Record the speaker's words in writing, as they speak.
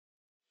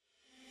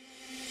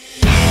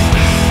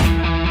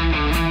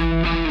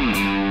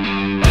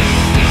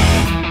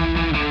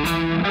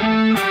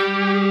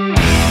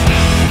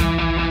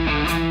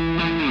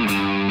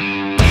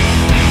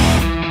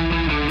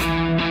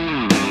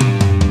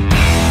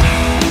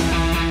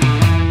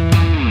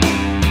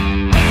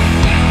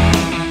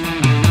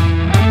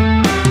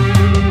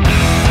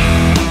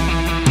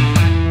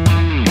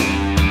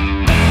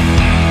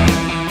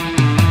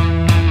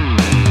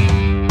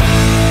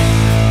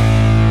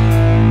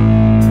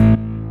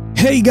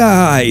Hey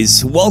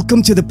guys,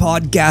 welcome to the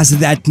podcast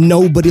that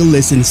nobody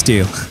listens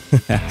to.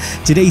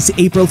 Today's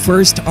April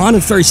 1st on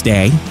a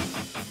Thursday.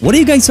 What are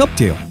you guys up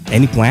to?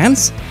 Any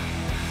plans?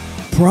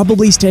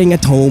 Probably staying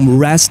at home,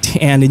 rest,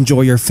 and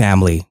enjoy your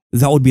family.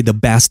 That would be the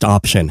best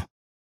option.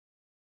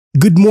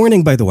 Good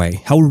morning, by the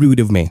way. How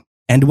rude of me.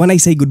 And when I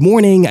say good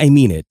morning, I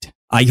mean it.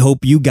 I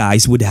hope you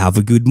guys would have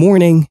a good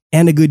morning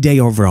and a good day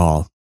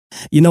overall.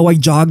 You know, I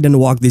jogged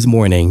and walked this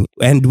morning,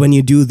 and when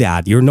you do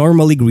that, you're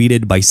normally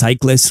greeted by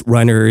cyclists,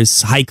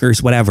 runners,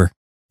 hikers, whatever.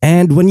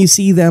 And when you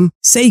see them,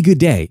 say good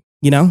day,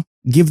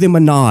 give them a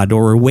nod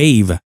or a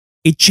wave.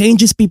 It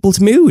changes people's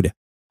mood.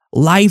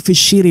 Life is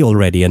shitty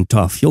already and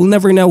tough. You'll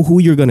never know who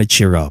you're gonna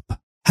cheer up.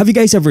 Have you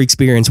guys ever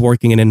experienced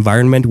working in an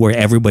environment where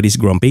everybody's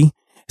grumpy?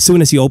 As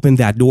soon as you open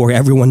that door,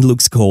 everyone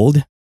looks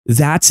cold?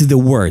 That's the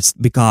worst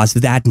because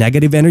that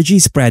negative energy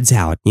spreads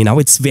out.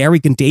 It's very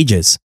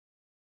contagious.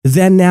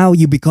 Then now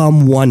you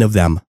become one of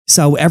them.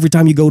 So every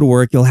time you go to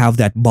work, you'll have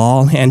that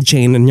ball and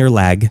chain in your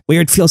leg where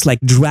it feels like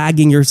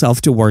dragging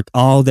yourself to work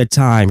all the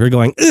time. You're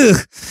going,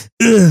 ugh,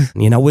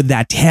 with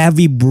that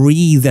heavy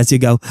breathe as you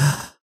go,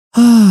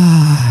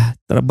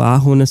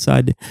 trabaho na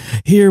sad.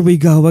 Here we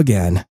go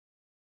again.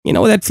 You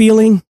know that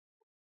feeling?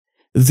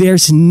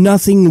 There's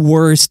nothing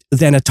worse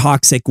than a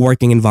toxic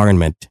working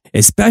environment,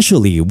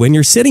 especially when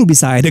you're sitting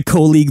beside a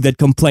colleague that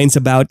complains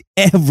about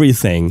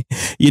everything.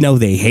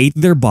 They hate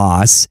their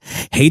boss,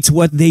 hates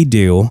what they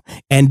do,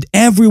 and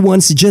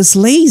everyone's just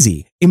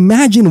lazy.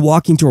 Imagine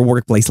walking to a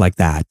workplace like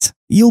that.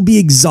 You'll be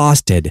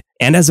exhausted,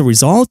 and as a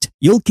result,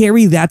 you'll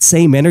carry that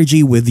same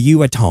energy with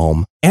you at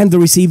home, and the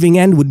receiving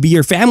end would be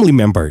your family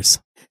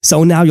members.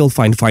 So now you'll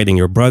find fighting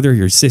your brother,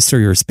 your sister,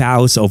 your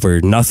spouse over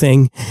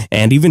nothing,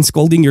 and even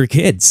scolding your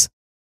kids.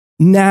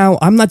 Now,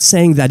 I'm not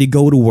saying that you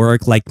go to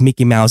work like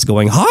Mickey Mouse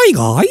going, "Hi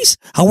guys,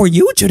 how are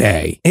you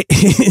today?"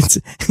 It's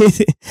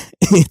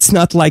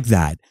not like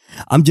that.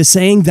 I'm just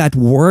saying that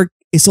work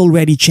is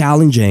already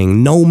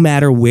challenging no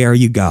matter where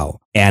you go.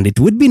 And it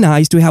would be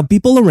nice to have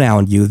people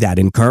around you that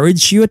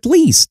encourage you at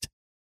least.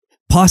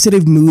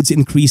 Positive moods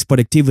increase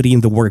productivity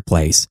in the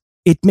workplace.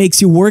 It makes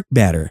you work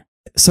better.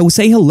 So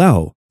say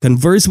hello.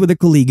 Converse with a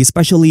colleague,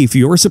 especially if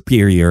you're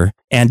superior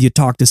and you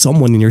talk to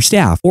someone in your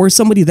staff or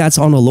somebody that's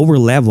on a lower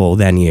level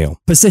than you,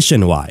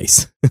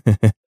 position-wise.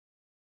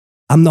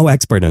 I'm no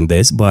expert on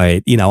this,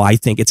 but I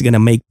think it's going to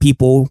make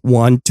people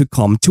want to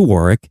come to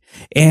work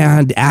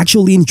and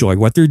actually enjoy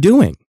what they're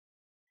doing.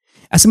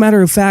 As a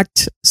matter of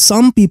fact,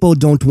 some people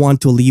don't want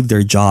to leave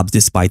their jobs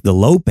despite the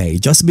low pay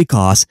just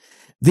because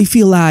they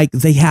feel like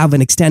they have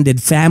an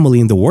extended family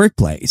in the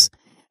workplace.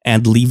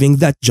 And leaving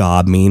that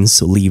job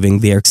means leaving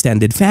their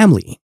extended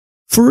family.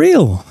 For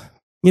real.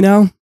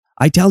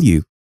 I tell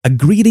you, a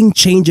greeting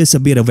changes a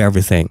bit of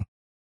everything.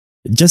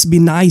 Just be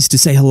nice to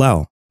say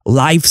hello.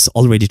 Life's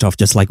already tough,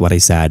 just like what I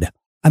said.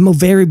 I'm a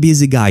very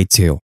busy guy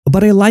too,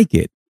 but I like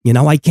it.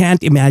 I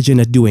can't imagine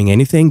not doing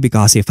anything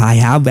because if I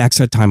have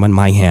extra time on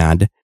my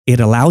hand,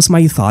 it allows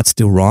my thoughts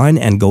to run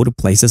and go to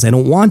places I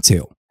don't want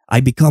to. I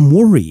become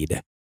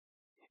worried.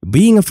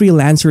 Being a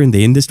freelancer in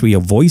the industry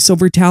of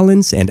voiceover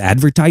talents and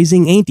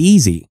advertising ain't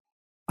easy.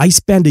 I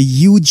spend a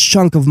huge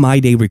chunk of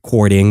my day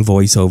recording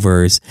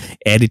voiceovers,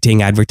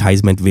 editing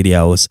advertisement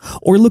videos,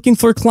 or looking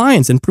for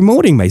clients and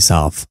promoting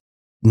myself.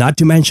 Not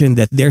to mention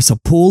that there's a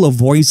pool of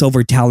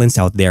voiceover talents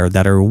out there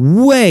that are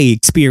way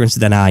experienced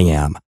than I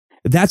am.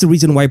 That's the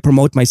reason why I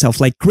promote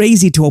myself like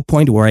crazy to a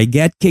point where I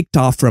get kicked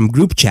off from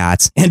group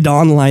chats and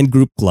online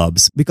group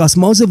clubs because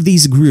most of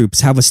these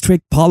groups have a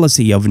strict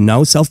policy of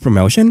no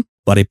self-promotion.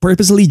 But I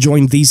purposely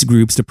joined these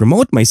groups to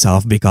promote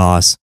myself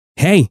because,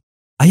 hey,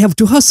 I have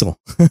to hustle.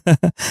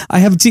 I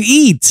have to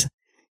eat.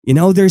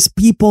 There's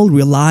people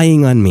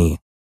relying on me.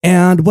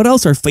 And what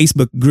else are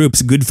Facebook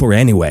groups good for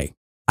anyway?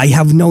 I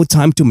have no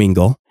time to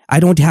mingle. I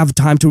don't have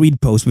time to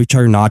read posts which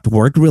are not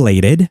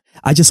work-related.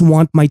 I just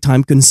want my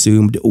time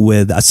consumed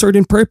with a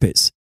certain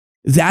purpose.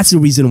 That's the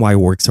reason why I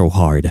work so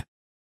hard.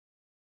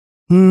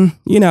 I'm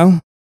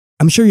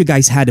sure you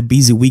guys had a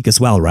busy week as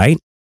well, right?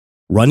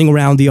 Running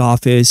around the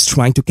office,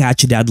 trying to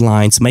catch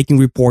deadlines, making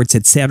reports,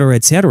 etc.,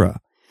 etc.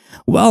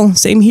 Well,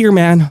 same here,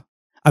 man.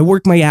 I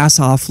work my ass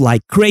off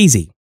like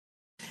crazy.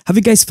 Have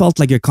you guys felt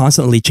like you're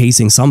constantly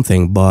chasing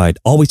something but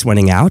always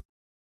running out?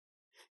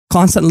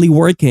 Constantly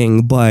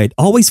working but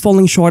always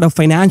falling short of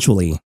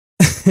financially?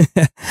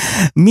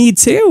 Me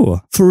too.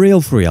 For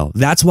real.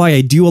 That's why I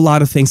do a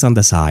lot of things on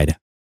the side.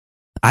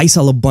 I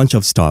sell a bunch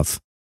of stuff.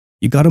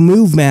 You gotta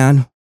move,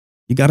 man.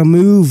 You gotta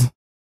move.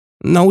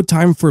 No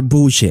time for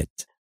bullshit.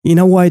 You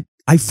know what?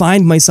 I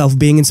find myself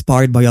being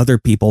inspired by other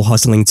people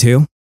hustling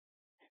too.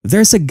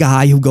 There's a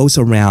guy who goes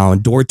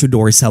around door to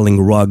door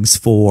selling rugs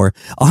for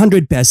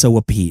 100 peso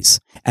a piece,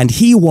 and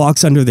he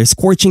walks under the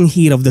scorching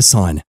heat of the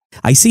sun.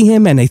 I see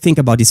him and I think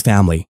about his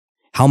family.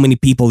 How many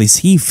people is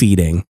he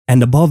feeding?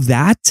 And above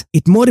that,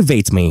 it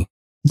motivates me.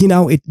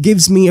 It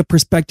gives me a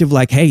perspective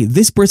like, hey,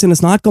 this person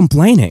is not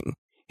complaining.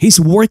 He's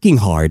working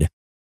hard.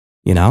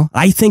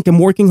 I think I'm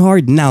working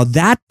hard. Now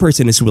that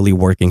person is really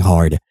working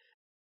hard.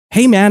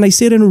 Hey man, I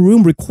sit in a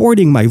room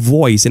recording my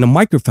voice in a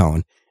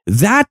microphone.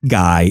 That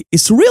guy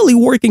is really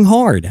working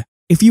hard.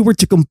 If you were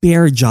to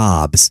compare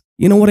jobs,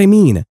 you know what I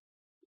mean?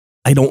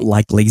 I don't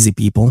like lazy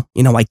people.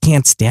 I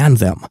can't stand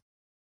them.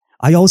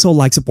 I also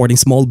like supporting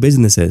small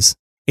businesses.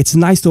 It's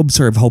nice to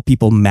observe how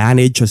people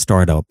manage a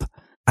startup.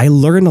 I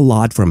learn a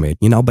lot from it,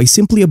 by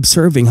simply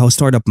observing how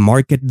startup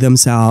market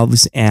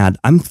themselves, and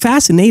I'm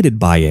fascinated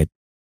by it.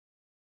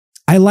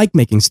 I like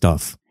making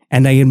stuff,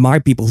 and I admire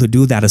people who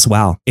do that as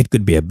well. It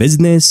could be a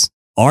business,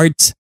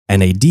 art,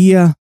 an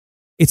idea.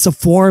 It's a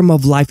form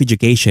of life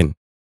education.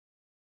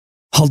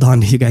 Hold on,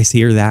 do you guys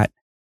hear that?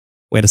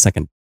 Wait a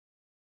second.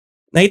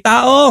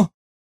 Naitao!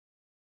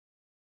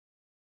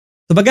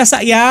 Tubaga sa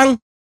yang?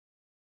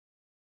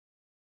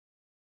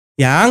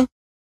 Yang?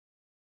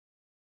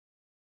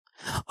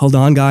 Hold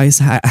on,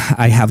 guys.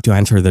 I have to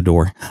answer the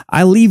door.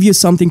 I'll leave you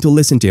something to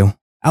listen to.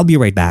 I'll be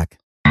right back.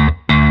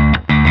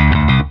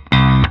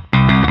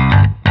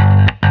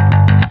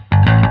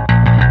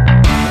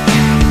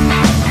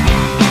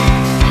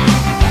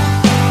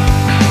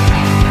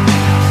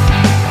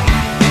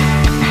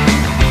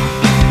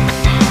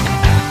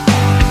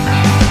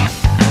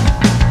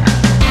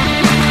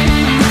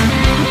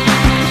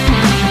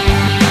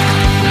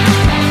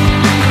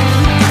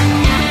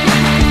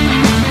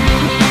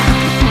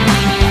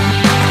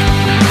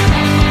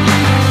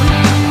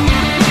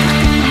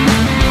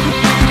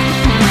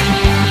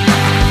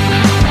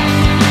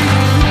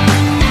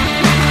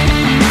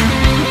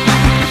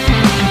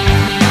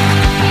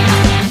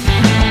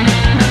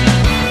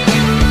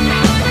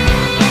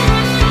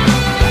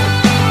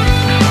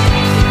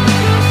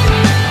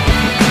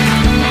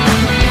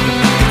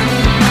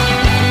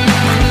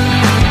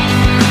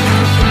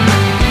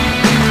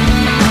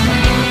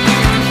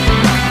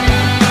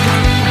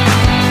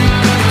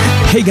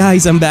 Hey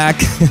guys, I'm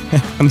back.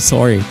 I'm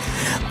sorry.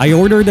 I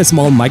ordered a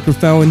small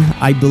microphone,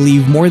 I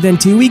believe more than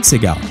 2 weeks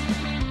ago.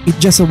 It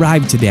just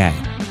arrived today.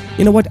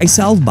 You know what? I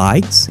sell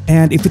bikes,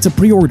 and if it's a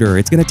pre-order,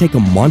 it's gonna take a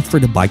month for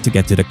the bike to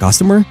get to the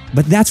customer,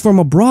 but that's from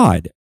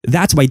abroad.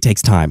 That's why it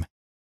takes time.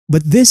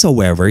 But this,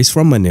 however, is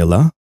from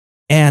Manila,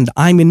 and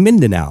I'm in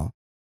Mindanao.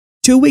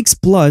 2 weeks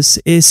plus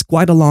is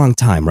quite a long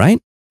time,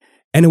 right?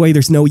 Anyway,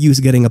 there's no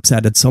use getting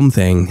upset at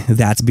something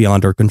that's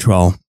beyond our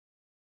control.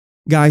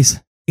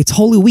 Guys, it's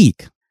Holy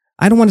Week.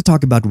 I don't want to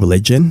talk about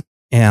religion,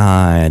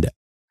 and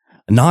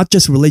not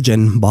just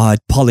religion, but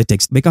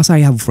politics, because I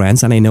have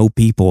friends and I know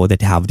people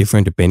that have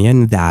different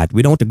opinion that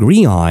we don't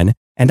agree on,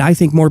 and I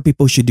think more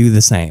people should do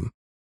the same.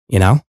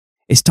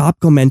 Stop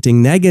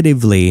commenting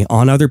negatively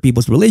on other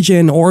people's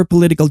religion or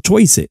political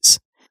choices.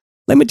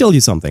 Let me tell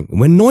you something.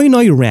 When Noy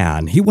Noy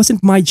ran, he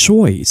wasn't my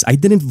choice. I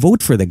didn't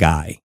vote for the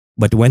guy.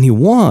 But when he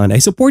won, I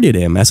supported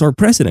him as our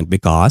president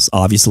because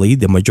obviously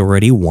the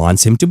majority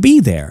wants him to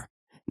be there.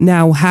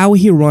 Now, how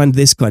he run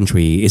this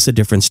country is a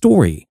different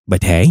story,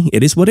 but hey,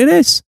 it is what it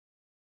is.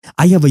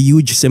 I have a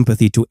huge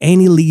sympathy to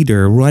any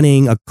leader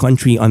running a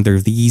country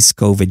under these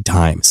COVID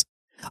times.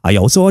 I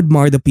also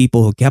admire the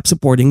people who kept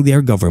supporting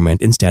their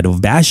government instead of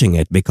bashing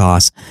it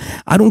because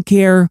I don't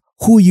care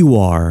who you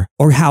are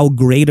or how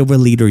great of a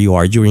leader you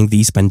are during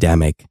this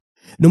pandemic.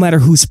 No matter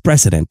who's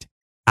president,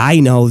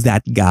 I know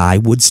that guy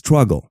would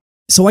struggle.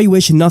 So I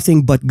wish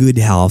nothing but good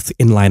health,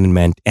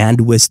 enlightenment,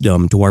 and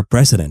wisdom to our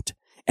president.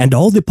 And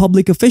all the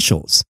public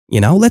officials,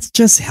 let's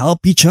just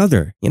help each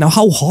other.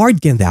 How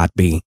hard can that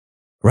be?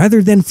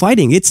 Rather than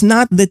fighting, it's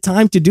not the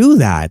time to do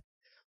that.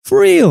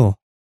 For real.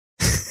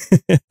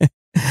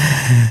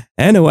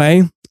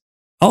 Anyway,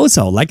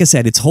 also, like I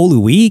said, it's Holy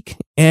Week,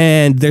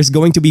 and there's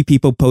going to be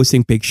people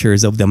posting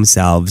pictures of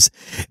themselves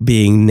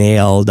being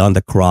nailed on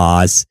the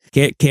cross,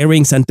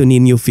 carrying Santo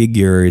Niño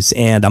figures,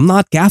 and I'm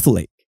not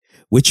Catholic,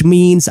 which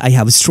means I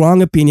have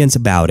strong opinions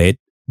about it.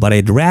 But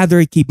I'd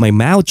rather keep my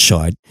mouth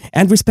shut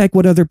and respect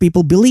what other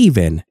people believe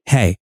in.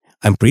 Hey,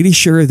 I'm pretty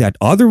sure that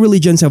other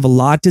religions have a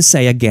lot to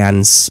say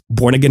against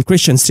born-again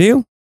Christians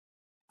too.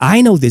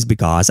 I know this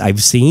because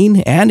I've seen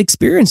and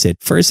experienced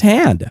it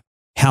firsthand.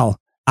 Hell,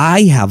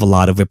 I have a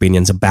lot of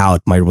opinions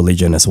about my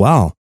religion as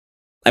well.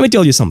 Let me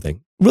tell you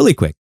something, really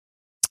quick.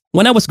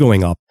 When I was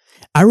growing up,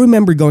 I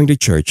remember going to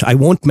church. I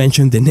won't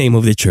mention the name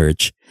of the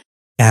church.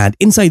 And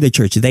inside the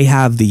church, they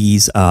have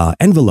these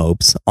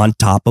envelopes on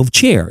top of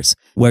chairs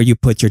where you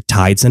put your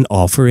tithes and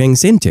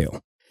offerings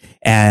into.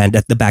 And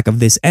at the back of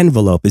this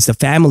envelope is the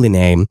family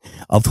name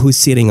of who's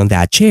sitting on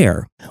that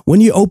chair.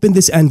 When you open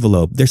this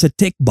envelope, there's a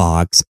tick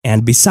box,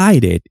 and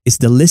beside it is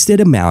the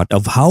listed amount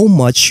of how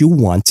much you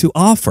want to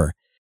offer.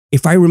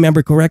 If I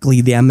remember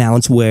correctly, the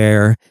amounts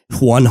were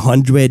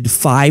 100,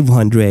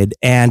 500,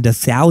 and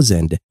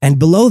 1,000. And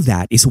below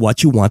that is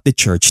what you want the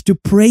church to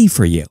pray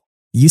for you.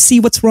 You see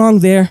what's wrong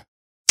there?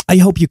 I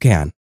hope you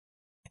can.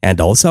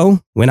 And also,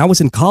 when I was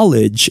in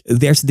college,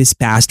 there's this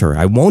pastor.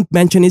 I won't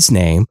mention his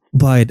name,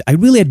 but I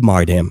really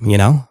admired him,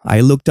 I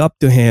looked up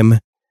to him,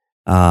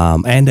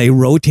 and I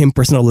wrote him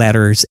personal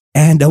letters,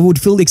 and I would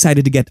feel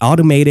excited to get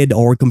automated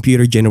or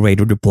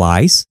computer-generated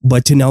replies.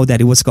 But to know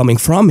that it was coming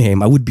from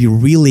him, I would be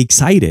really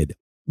excited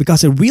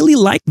because I really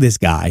like this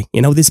guy,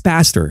 this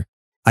pastor.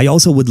 I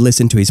also would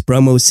listen to his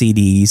promo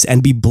CDs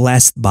and be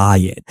blessed by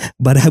it.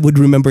 But I would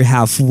remember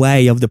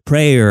halfway of the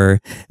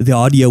prayer, the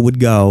audio would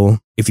go,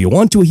 "If you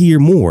want to hear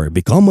more,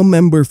 become a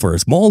member for a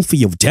small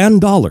fee of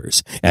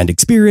 $10 and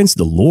experience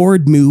the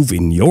Lord move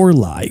in your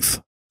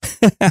life."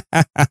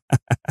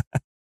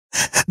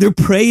 They're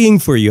praying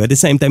for you at the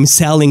same time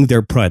selling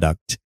their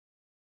product.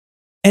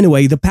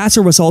 Anyway, the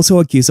pastor was also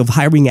accused of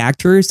hiring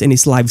actors in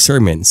his live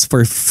sermons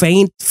for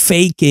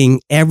faking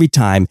every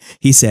time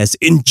he says,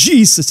 "In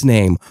Jesus'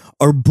 name,"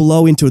 or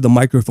blow into the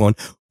microphone,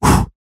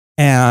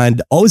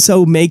 and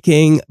also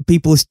making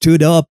people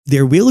stood up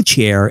their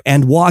wheelchair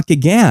and walk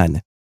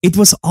again. It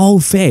was all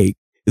fake.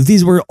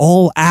 These were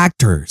all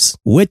actors,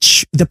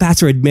 which the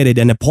pastor admitted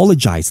and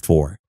apologized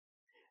for.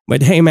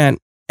 But hey man,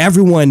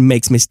 everyone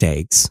makes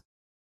mistakes.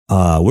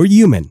 We're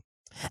human.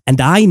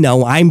 And I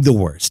know I'm the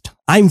worst.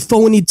 I'm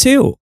phony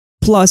too.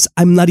 Plus,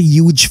 I'm not a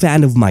huge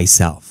fan of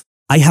myself.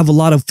 I have a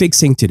lot of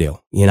fixing to do.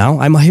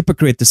 I'm a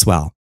hypocrite as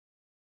well.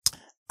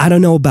 I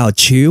don't know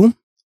about you,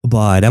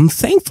 but I'm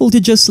thankful to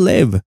just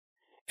live.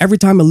 Every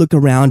time I look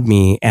around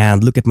me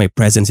and look at my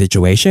present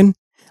situation,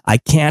 I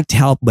can't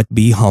help but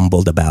be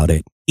humbled about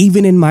it.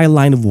 Even in my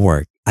line of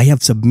work, I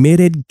have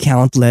submitted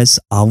countless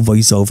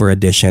voiceover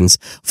auditions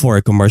for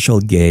a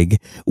commercial gig,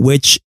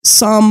 which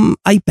some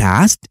I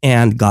passed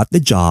and got the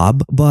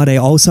job, but I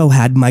also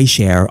had my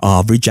share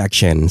of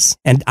rejections.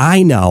 And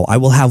I know I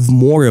will have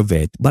more of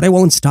it, but I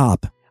won't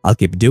stop. I'll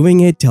keep doing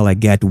it till I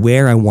get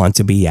where I want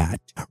to be at.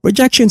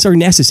 Rejections are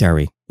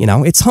necessary.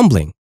 It's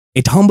humbling.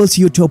 It humbles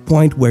you to a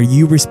point where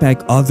you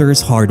respect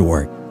others' hard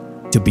work.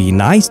 To be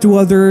nice to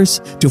others,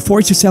 to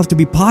force yourself to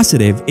be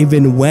positive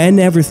even when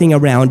everything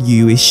around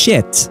you is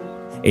shit.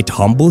 It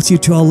humbles you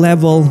to a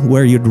level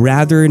where you'd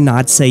rather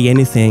not say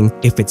anything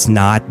if it's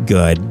not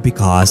good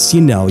because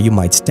you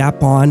might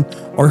step on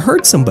or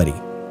hurt somebody.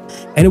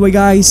 Anyway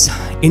guys,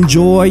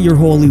 enjoy your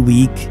Holy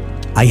Week.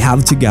 I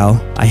have to go.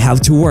 I have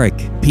to work.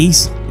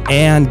 Peace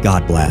and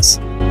God bless.